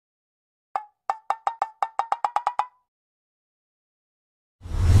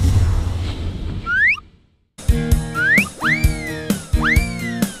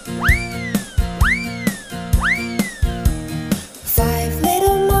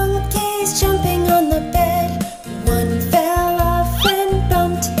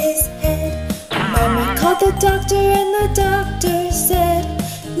doctor and the doctor said,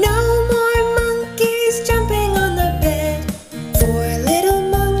 no more monkeys jumping on the bed. 4 little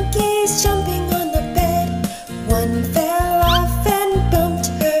monkeys jumping on the bed. One fell off and bumped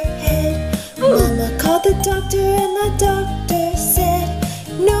her head. Mama called the doctor and the doctor said,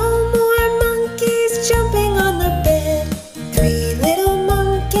 no more monkeys jumping on the bed. 3 little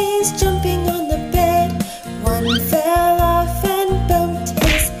monkeys jumping on the bed. One fell off and bumped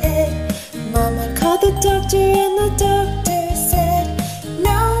his head. Mama called the doctor and the doctor said,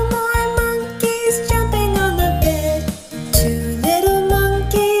 no more monkeys jumping on the bed. 2 little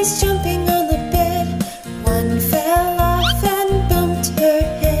monkeys jumping on the bed. One fell off and bumped her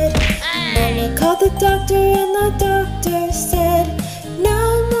head. Mama called the doctor and the doctor